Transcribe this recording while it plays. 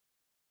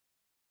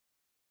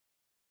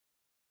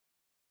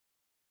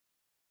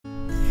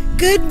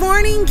Good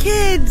morning,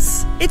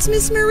 kids. It's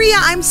Miss Maria.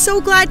 I'm so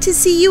glad to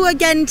see you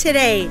again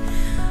today.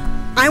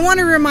 I want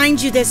to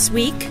remind you this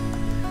week,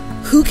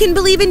 who can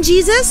believe in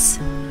Jesus?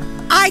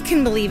 I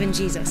can believe in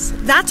Jesus.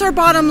 That's our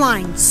bottom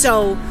line.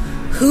 So,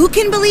 who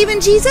can believe in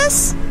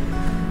Jesus?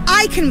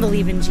 I can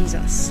believe in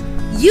Jesus.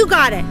 You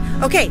got it.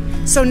 Okay,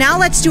 so now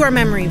let's do our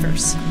memory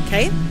verse,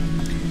 okay?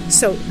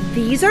 So,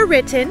 these are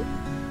written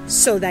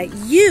so that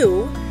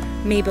you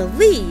may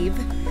believe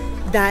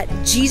that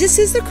Jesus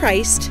is the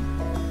Christ,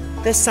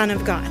 the Son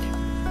of God.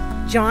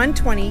 John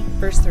 20,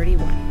 verse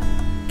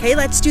 31. Okay,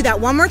 let's do that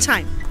one more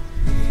time.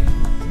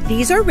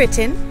 These are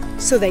written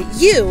so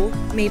that you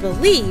may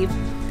believe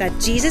that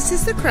Jesus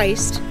is the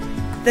Christ,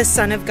 the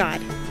Son of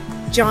God.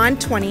 John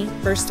 20,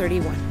 verse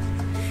 31.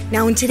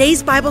 Now, in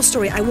today's Bible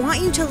story, I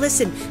want you to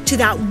listen to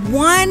that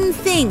one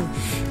thing,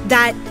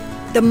 that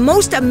the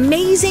most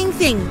amazing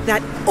thing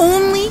that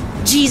only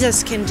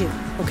Jesus can do,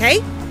 okay?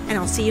 And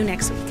I'll see you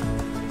next week.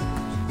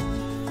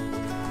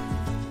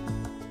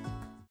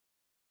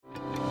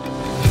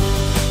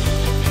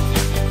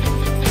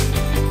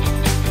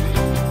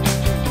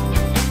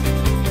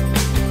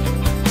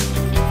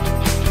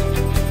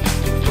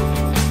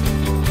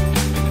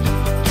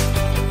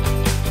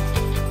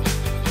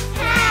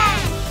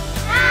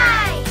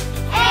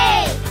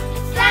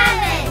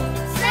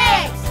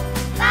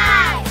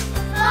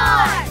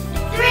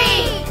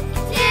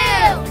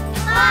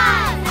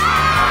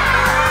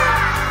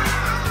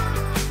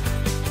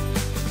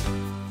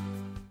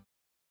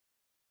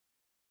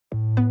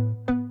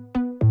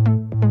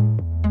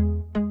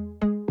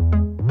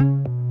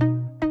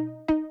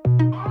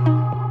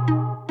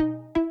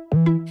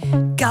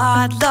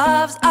 God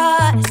loves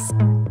us,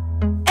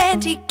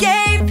 and He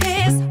gave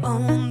His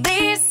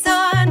only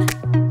Son.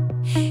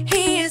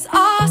 He is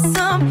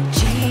awesome,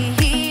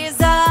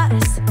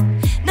 Jesus.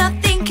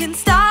 Nothing can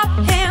stop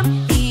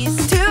Him, He's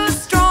too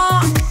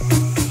strong.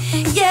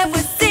 Yeah,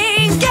 we're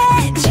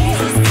singing,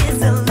 Jesus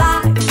is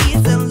alive,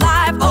 He's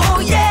alive, oh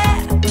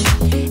yeah.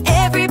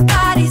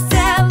 Everybody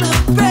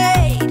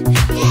celebrate.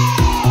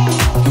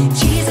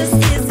 Jesus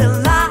is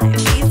alive,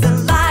 He's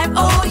alive,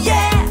 oh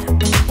yeah.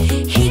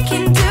 He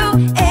can do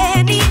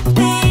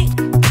anything,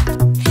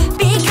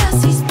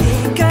 because He's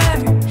bigger,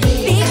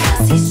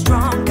 because He's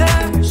stronger,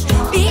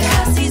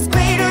 because He's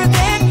greater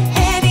than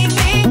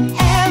anything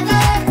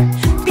ever,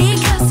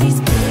 because He's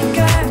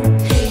bigger,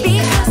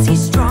 because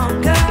He's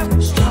stronger,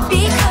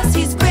 because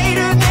He's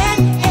greater than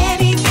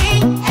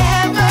anything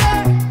ever.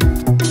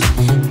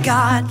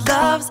 God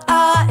loves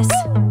us,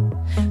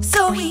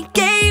 so He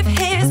gave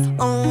His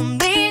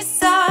only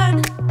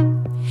Son.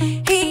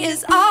 He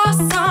is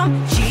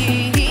awesome,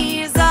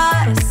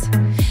 Jesus.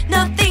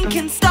 Nothing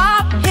can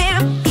stop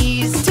Him,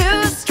 He's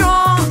too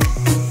strong.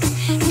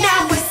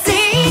 Now we're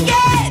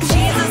singing,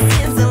 Jesus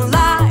is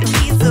alive,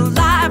 He's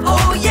alive,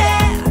 oh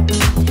yeah.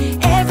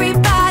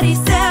 Everybody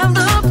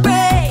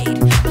celebrate.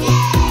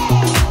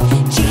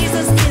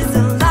 Jesus is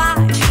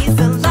alive, He's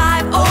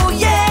alive, oh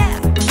yeah.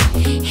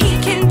 He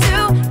can do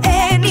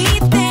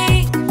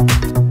anything,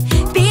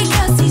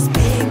 because He's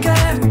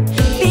bigger,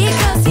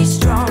 because He's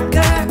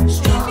stronger,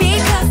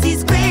 because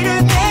He's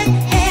greater than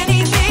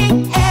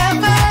anything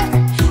ever,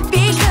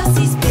 because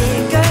He's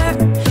bigger,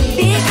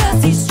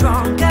 because He's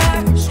stronger,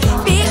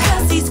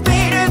 because He's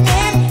greater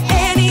than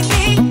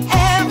anything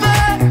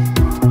ever.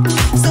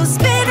 So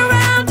spin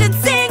around and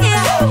sing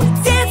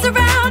it, dance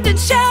around and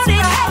shout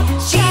it.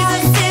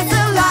 Jesus is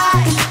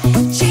alive,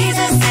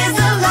 Jesus is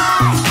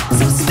alive.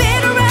 So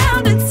spin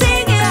around and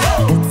sing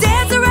it,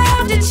 dance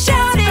around and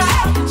shout it.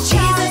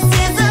 Jesus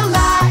is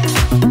alive,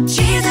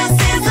 Jesus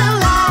is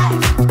alive,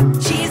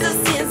 Jesus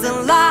is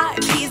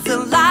alive, He's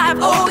alive,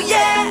 oh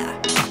yeah.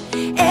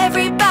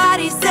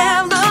 Everybody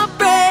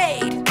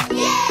celebrate.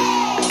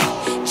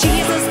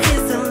 Jesus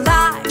is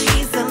alive,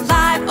 He's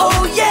alive,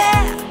 oh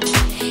yeah.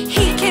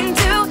 He can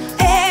do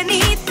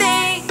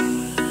anything,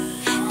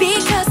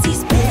 because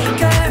He's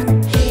bigger,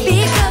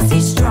 because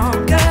He's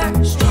stronger,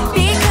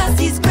 because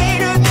He's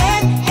greater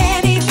than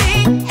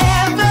anything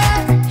ever,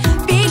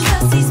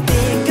 because He's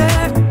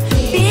bigger,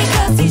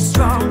 because He's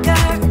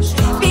stronger,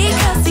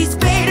 because He's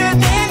greater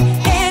than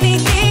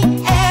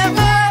anything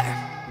ever.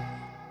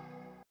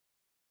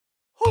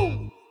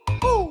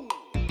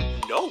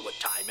 You know what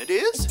time it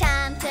is?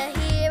 Time to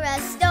hear a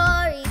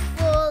story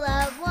full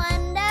of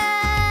wonder.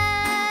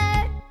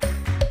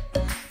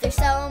 There's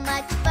so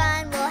much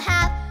fun we'll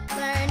have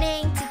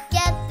learning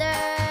together.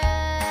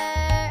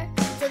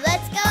 So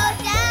let's go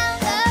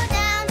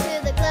down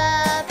to the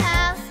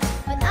clubhouse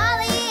with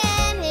Ollie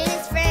and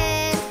his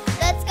friends.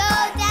 Let's go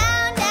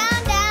down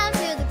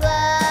to the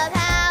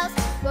clubhouse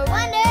where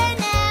wonder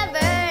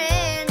never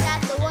ends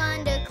at the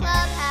Wonder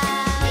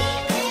Clubhouse.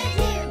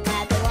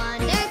 At the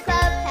Wonder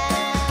Clubhouse.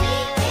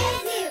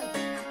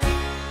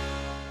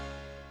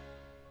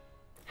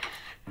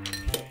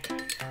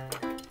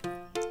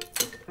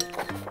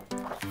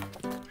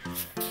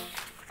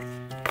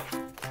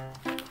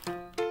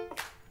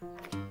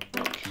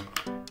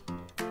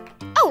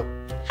 Oh,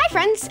 hi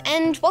friends,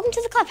 and welcome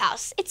to the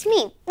clubhouse. It's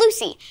me,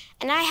 Lucy,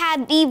 and I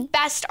had the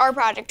best art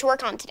project to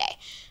work on today.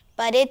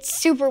 but it's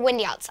super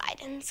windy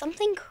outside and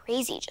something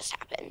crazy just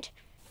happened.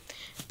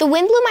 The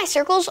wind blew my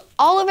circles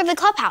all over the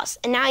clubhouse,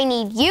 and now I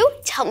need you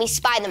to help me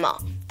spy them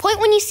all. Point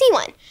when you see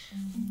one.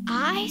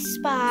 I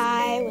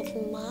spy with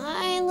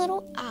my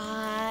little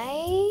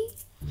eye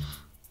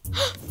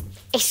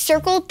a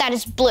circle that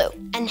is blue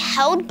and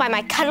held by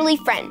my cuddly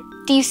friend.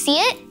 Do you see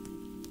it?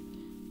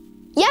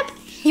 Yep,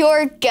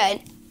 you're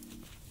good.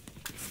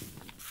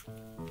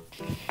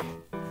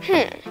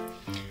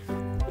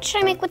 What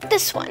should I make with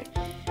this one?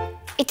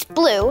 It's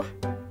blue,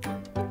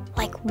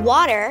 like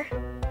water.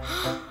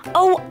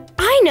 Oh,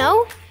 I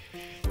know.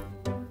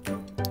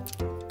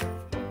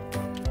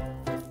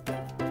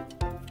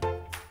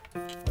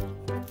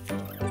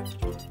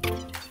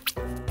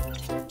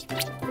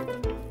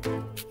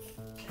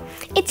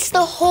 It's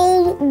the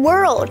whole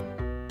world.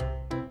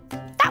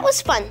 That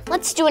was fun.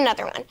 Let's do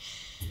another one.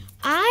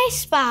 I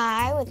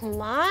spy with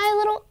my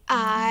little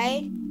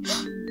eye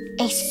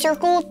a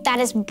circle that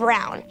is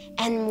brown,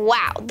 and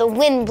wow, the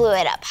wind blew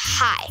it up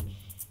high.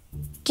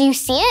 Do you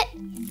see it?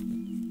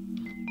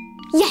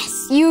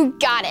 Yes, you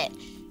got it.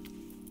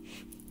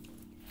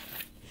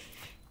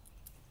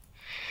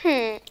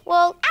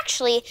 Well,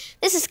 actually,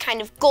 this is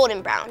kind of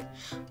golden brown,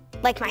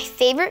 like my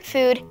favorite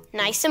food,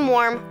 nice and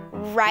warm,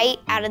 right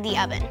out of the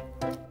oven.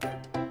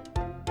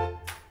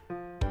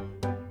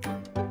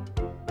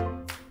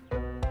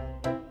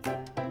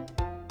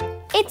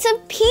 It's a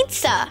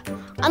pizza.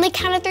 On the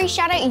count of 3,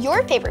 shout out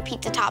your favorite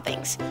pizza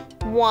toppings.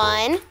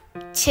 1,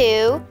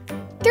 2,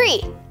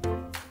 3.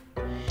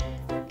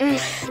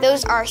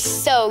 Those are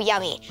so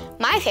yummy.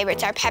 My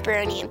favorites are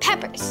pepperoni and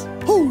peppers.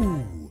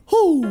 Ho,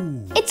 ho.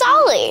 It's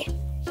Ollie.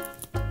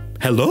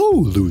 Hello,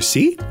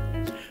 Lucy.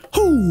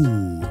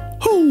 Ho,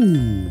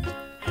 ho.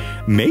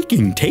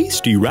 Making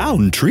tasty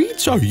round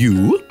treats, are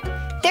you?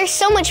 There's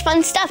so much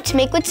fun stuff to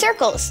make with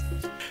circles.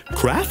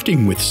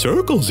 Crafting with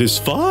circles is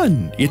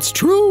fun, it's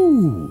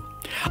true.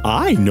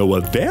 I know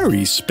a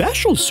very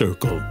special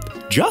circle,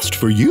 just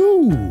for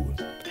you.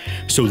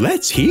 So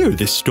let's hear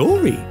the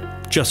story.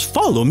 Just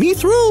follow me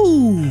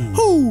through.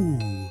 Ho,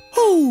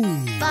 ho.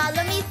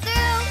 Follow me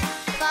through,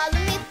 follow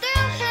me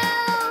through.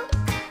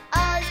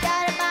 Ollie's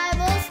got a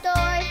Bible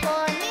story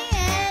for me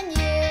and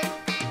you.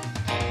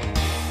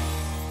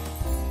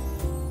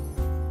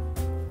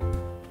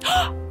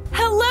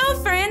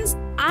 Hello, friends.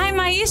 I'm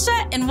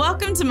Aisha, and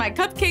welcome to my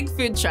cupcake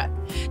food truck.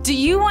 Do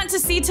you want to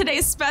see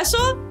today's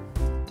special?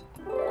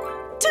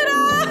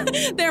 Ta-da!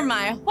 They're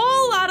my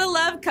whole lot of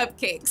love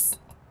cupcakes.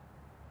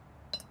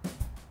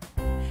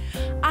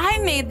 I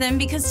made them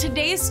because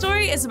today's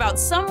story is about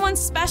someone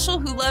special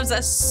who loves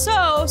us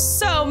so,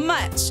 so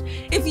much.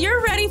 If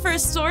you're ready for a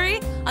story,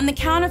 on the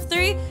count of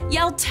 3,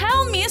 yell,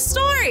 "Tell me a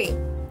story."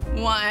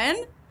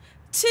 1,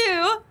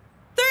 2,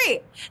 3.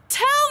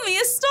 Tell me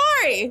a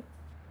story.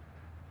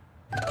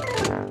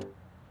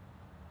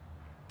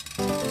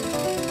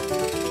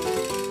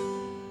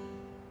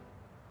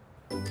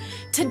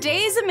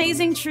 Today's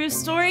amazing true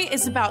story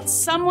is about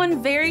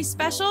someone very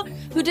special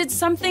who did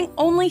something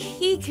only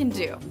he can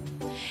do.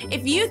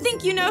 If you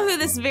think you know who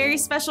this very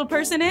special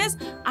person is,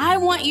 I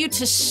want you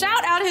to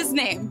shout out his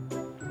name.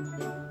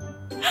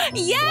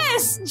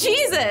 Yes,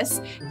 Jesus!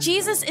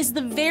 Jesus is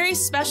the very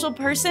special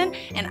person,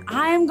 and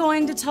I'm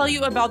going to tell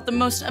you about the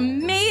most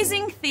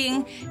amazing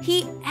thing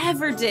he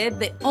ever did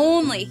that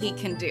only he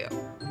can do.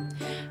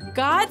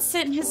 God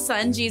sent his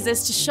son,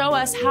 Jesus, to show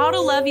us how to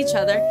love each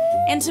other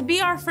and to be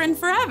our friend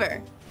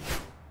forever.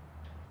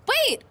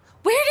 Wait,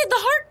 where did the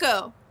heart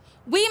go?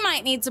 We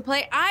might need to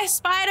play I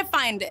Spy to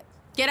find it.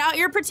 Get out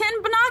your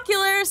pretend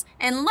binoculars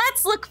and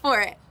let's look for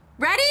it.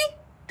 Ready?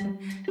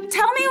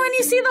 Tell me when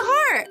you see the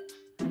heart.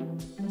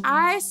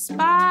 I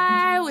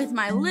spy with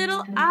my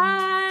little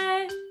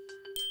eye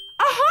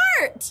a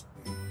heart.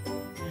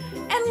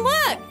 And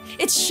look,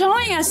 it's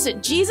showing us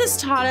that Jesus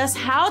taught us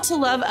how to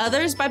love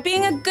others by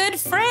being a good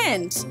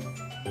friend.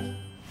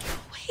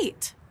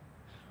 Wait,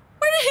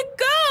 where did it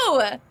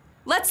go?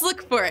 Let's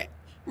look for it.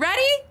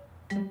 Ready?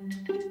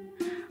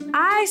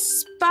 I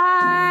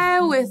spy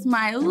with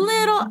my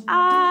little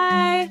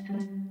eye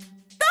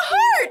the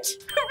heart,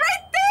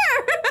 right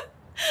there.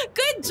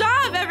 Good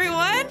job,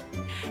 everyone.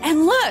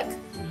 And look,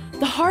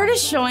 the heart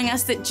is showing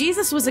us that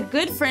Jesus was a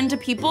good friend to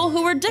people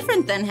who were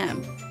different than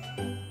him.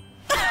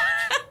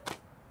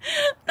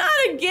 Not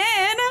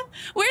again.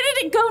 Where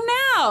did it go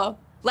now?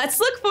 Let's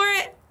look for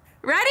it.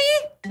 Ready?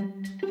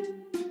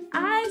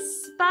 I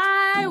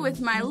spy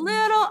with my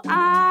little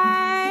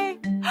eye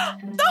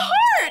the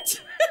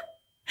heart.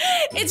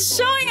 It's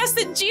showing us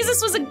that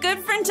Jesus was a good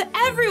friend to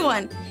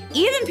everyone,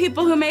 even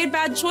people who made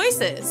bad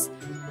choices.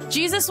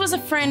 Jesus was a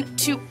friend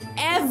to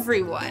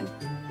everyone.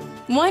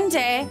 One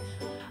day,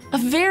 a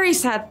very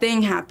sad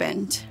thing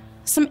happened.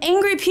 Some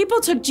angry people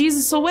took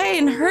Jesus away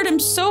and hurt him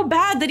so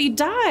bad that he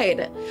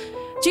died.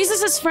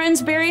 Jesus'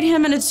 friends buried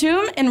him in a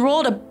tomb and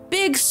rolled a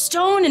big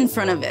stone in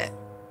front of it.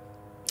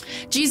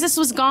 Jesus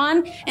was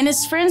gone, and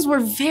his friends were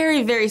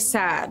very, very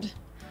sad.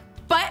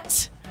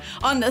 But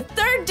on the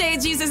 3rd day,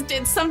 Jesus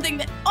did something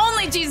that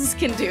only Jesus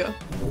can do.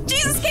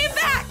 Jesus came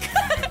back!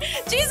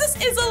 Jesus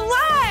is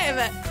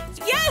alive!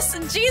 Yes,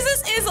 Yes,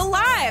 Jesus is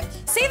alive.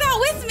 Say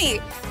that with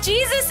me.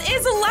 Jesus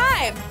is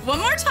alive. One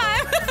more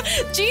time.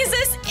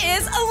 Jesus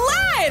is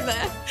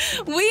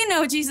alive. We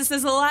know Jesus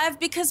is alive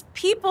because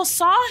people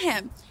saw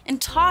him and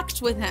talked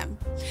with him.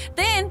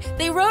 Then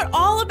they wrote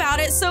all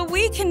about it so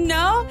we can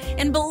know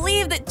and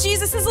believe that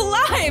Jesus is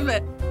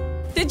alive.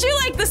 Did you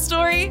like the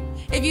story?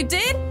 If you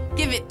did,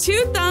 give it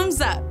 2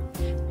 thumbs up.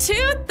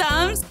 2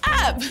 thumbs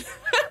up.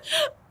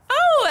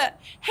 Oh,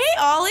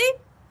 hey, Ollie.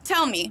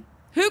 Tell me,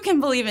 who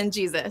can believe in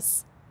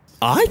Jesus?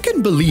 I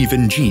can believe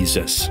in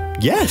Jesus.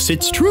 Yes,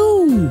 it's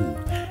true.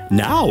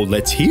 Now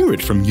let's hear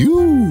it from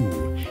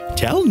you.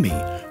 Tell me,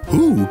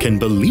 who can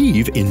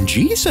believe in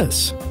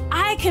Jesus?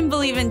 I can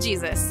believe in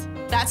Jesus.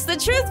 That's the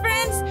truth,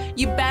 friends.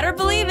 You better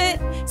believe it.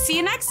 See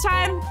you next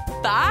time.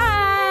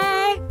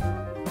 Bye.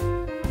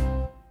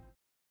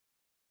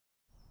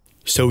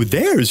 So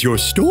there's your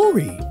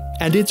story,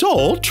 and it's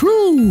all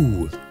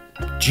true.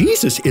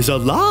 Jesus is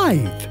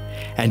alive,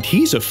 and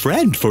he's a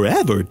friend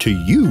forever to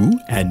you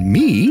and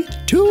me,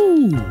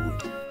 too.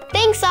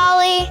 Thanks,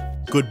 Ollie.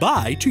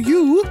 Goodbye to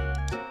you.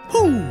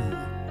 Hoo,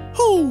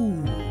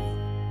 hoo.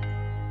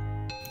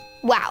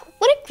 Wow,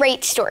 what a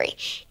great story.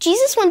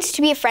 Jesus wants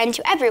to be a friend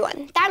to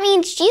everyone. That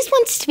means Jesus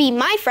wants to be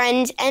my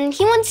friend, and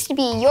he wants to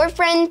be your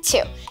friend,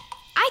 too.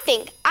 I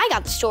think I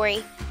got the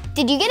story.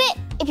 Did you get it?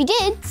 If you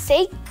did,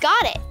 say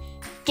got it.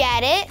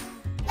 Get it?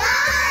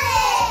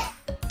 Got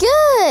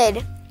it!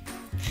 Good.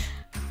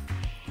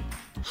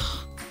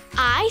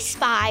 I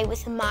spy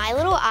with my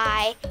little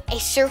eye a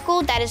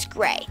circle that is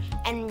gray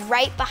and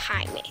right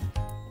behind me.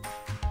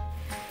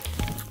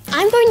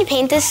 I'm going to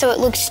paint this so it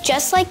looks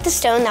just like the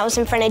stone that was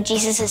in front of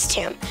Jesus'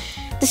 tomb.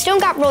 The stone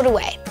got rolled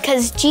away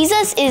because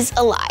Jesus is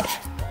alive.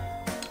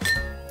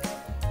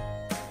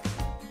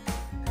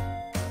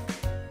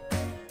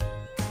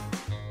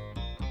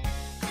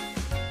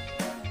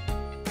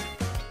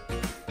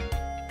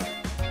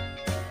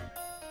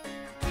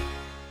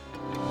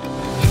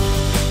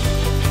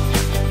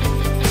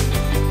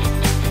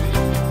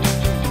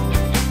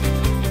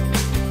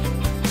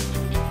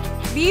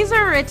 These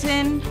are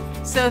written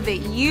so that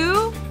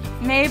you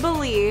may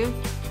believe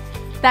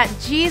that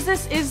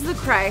Jesus is the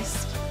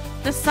Christ,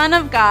 the Son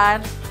of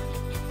God.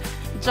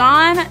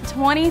 John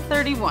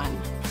 20:31.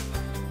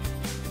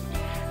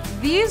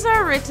 These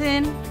are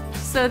written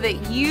so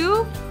that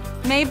you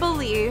may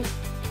believe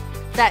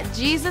that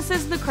Jesus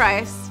is the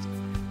Christ,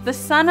 the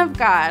Son of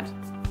God.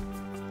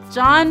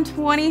 John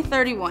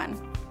 20:31.